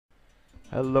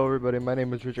Hello everybody, my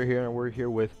name is Richard here and we're here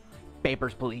with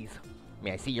Papers Please.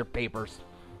 May I see your papers?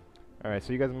 Alright,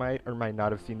 so you guys might or might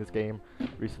not have seen this game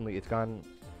recently. It's gone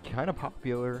kind of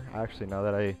popular actually now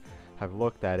that I have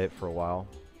looked at it for a while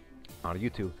on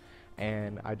YouTube.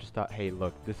 And I just thought, hey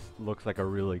look, this looks like a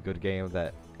really good game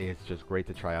that is just great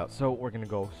to try out. So we're gonna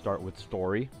go start with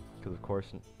story, because of course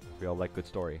we all like good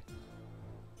story.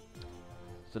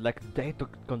 Select day to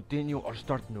continue or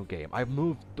start new game. I've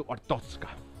moved to Arstotzka.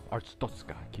 I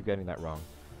keep getting that wrong.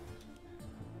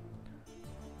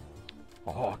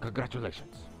 Oh,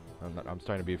 congratulations. I'm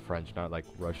starting to be French, not like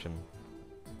Russian.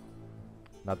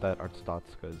 Not that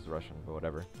Arstotzka is Russian, but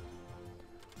whatever.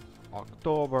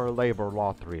 October labor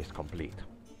lottery is complete.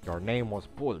 Your name was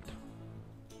pulled.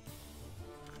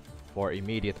 For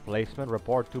immediate placement,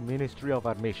 report to Ministry of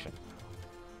Admission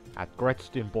at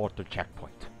Gretztin border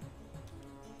checkpoint.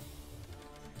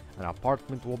 An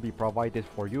apartment will be provided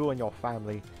for you and your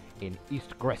family in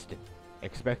East Gretztin.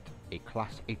 Expect a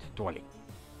Class 8 dwelling.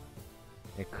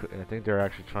 I think they're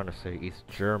actually trying to say East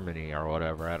Germany or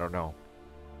whatever, I don't know.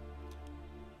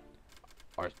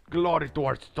 Glory to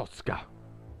Arstotzka!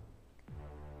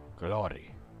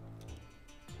 Glory.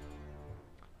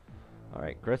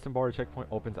 Alright, Gretztin border checkpoint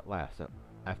opens at last.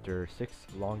 After 6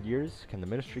 long years, can the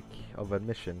Ministry of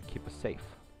Admission keep us safe?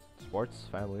 Sports,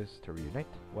 families to reunite,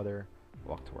 weather,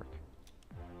 walk to work.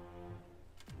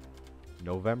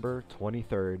 November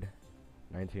 23rd,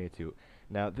 1982.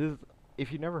 Now, this,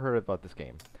 if you've never heard about this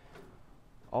game,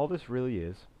 all this really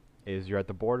is you're at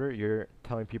the border, you're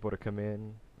telling people to come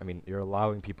in, you're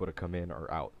allowing people to come in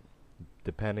or out,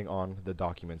 depending on the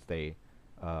documents they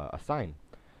assign.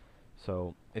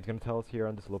 So, it's going to tell us here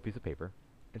on this little piece of paper,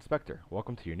 Inspector,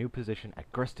 welcome to your new position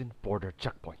at Gretztin Border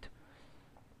Checkpoint.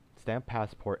 Stamp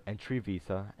passport, entry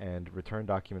visa, and return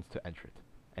documents to enter it.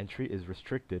 Entry is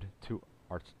restricted to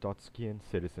Arstotzkian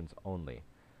citizens only.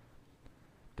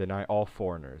 Deny all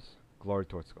foreigners. Glory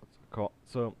to Arstotzka.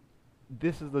 So,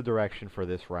 this is the direction for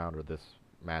this round or this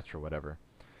match or whatever.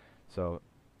 So,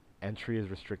 entry is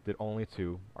restricted only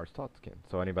to Arstotzkian.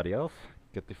 So, anybody else,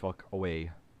 get the fuck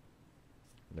away.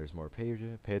 And there's more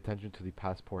pages. Pay attention to the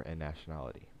passport and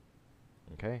nationality.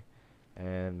 Okay?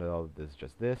 And this is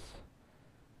just this.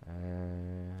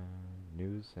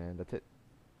 News, and that's it.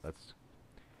 Let's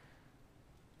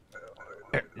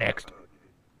next.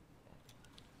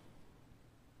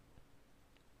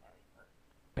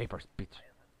 Papers, bitch.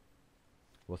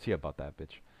 We'll see about that,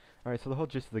 bitch. Alright, so the whole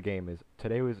gist of the game is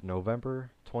today was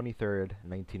November 23rd,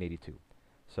 1982.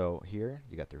 So here,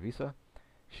 you got their visa.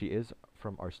 She is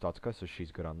from Arstotzka, so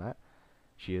she's good on that.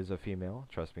 She is a female.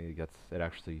 Trust me, they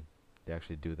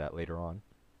actually do that later on.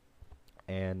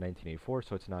 And 1984,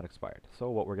 so it's not expired. So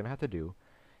what we're gonna have to do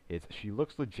is, she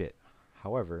looks legit.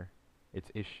 However,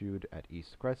 it's issued at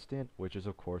East Gretztin, which is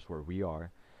of course where we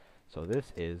are. So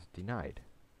this is denied.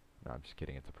 No, I'm just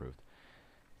kidding, it's approved.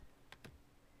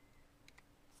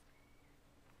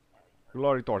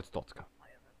 Glory to Arstotzka.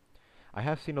 I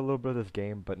have seen a little bit of this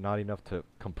game, but not enough to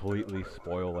completely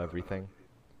spoil everything.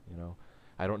 You know,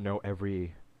 I don't know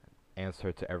every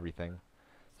answer to everything.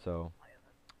 So,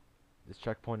 this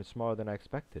checkpoint is smaller than I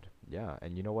expected. Yeah,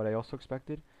 and you know what I also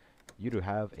expected? You to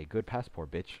have a good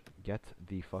passport, bitch. Get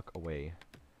the fuck away.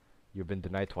 You've been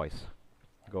denied twice.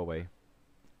 Go away.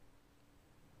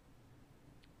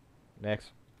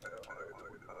 Next.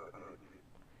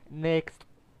 Next.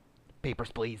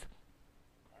 Papers, please.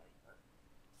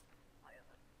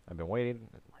 I've been waiting.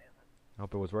 I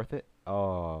hope it was worth it.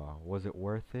 Oh, was it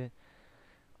worth it?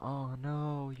 Oh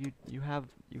no, you have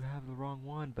the wrong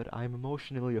one, but I'm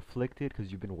emotionally afflicted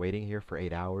because you've been waiting here for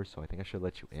 8 hours, so I think I should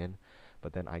let you in.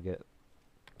 But then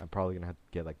I'm probably gonna have to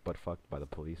get like butt fucked by the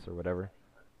police or whatever.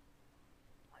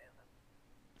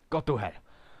 Go to hell.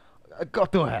 Go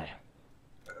to hell.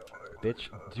 Bitch,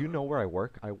 do you know where I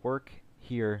work? I work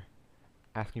here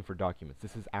asking for documents.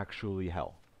 This is actually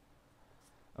hell.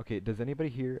 Okay, does anybody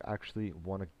here actually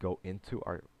want to go into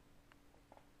our...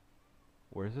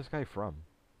 Where's this guy from?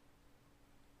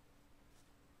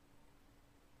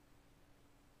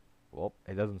 Well,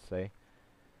 it doesn't say.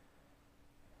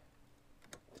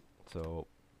 So,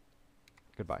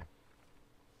 goodbye.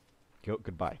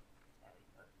 Goodbye.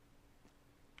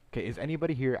 Okay, is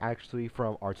anybody here actually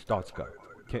from Arstotzka?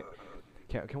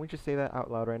 Can we just say that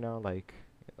out loud right now, like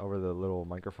over the little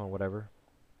microphone, whatever?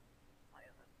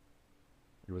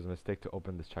 It was a mistake to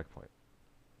open this checkpoint.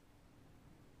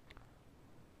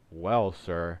 Well,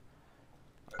 sir,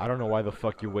 I don't know why the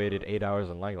fuck you waited 8 hours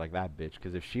in line like that, bitch.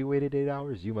 Because if she waited 8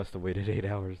 hours, you must have waited 8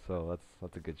 hours. So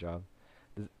that's a good job.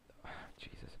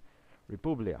 Jesus,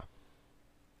 Republia.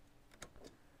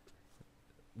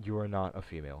 You are not a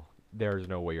female. There's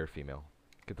no way you're female.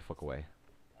 Get the fuck away.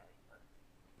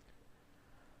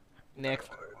 Next.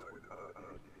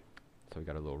 So we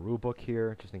got a little rule book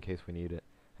here, just in case we need it.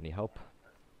 Any help?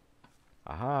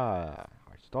 Aha!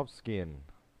 Arstotzka.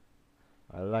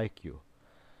 I like you.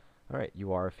 Alright,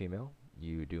 you are a female.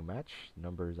 You do match.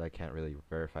 Numbers I can't really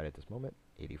verify at this moment.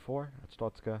 84,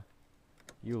 Arstotzka.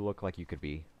 You look like you could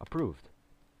be approved.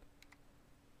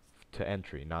 To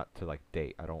entry, not to like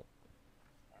date. I don't...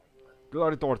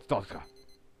 Glory to Arstotzka!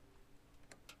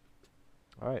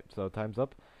 Alright, so time's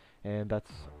up. And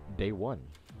that's day 1.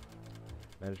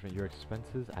 Management your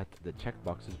expenses at the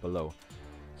checkboxes below.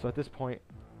 So at this point,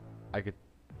 I could...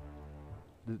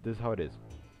 this is how it is.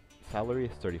 Salary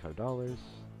is $35.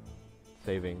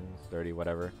 Savings, 30,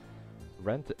 whatever.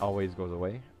 Rent always goes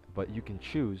away, but you can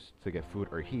choose to get food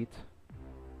or heat,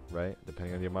 right?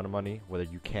 Depending on the amount of money, whether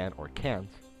you can or can't.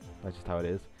 That's just how it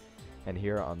is. And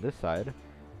here on this side,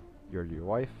 your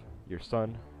wife, your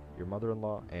son, your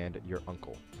mother-in-law, and your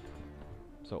uncle.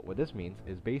 So what this means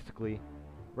is basically,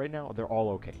 right now they're all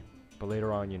okay. But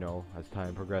later on, you know, as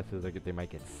time progresses, they might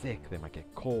get sick, they might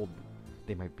get cold,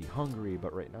 they might be hungry.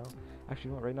 But right now, actually, you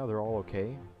know what? Right now they're all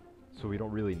okay. So we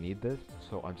don't really need this.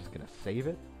 So I'm just gonna save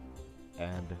it,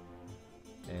 and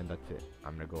that's it.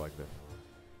 I'm gonna go like this,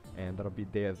 and that'll be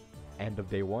end of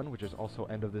day 1, which is also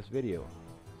end of this video.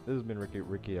 This has been Ricky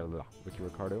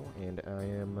Ricardo, and I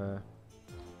am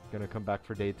gonna come back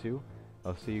for day 2.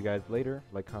 I'll see you guys later.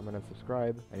 Like, comment, and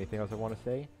subscribe. Anything else I want to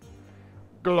say?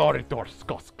 Glory to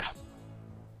Arstotzka!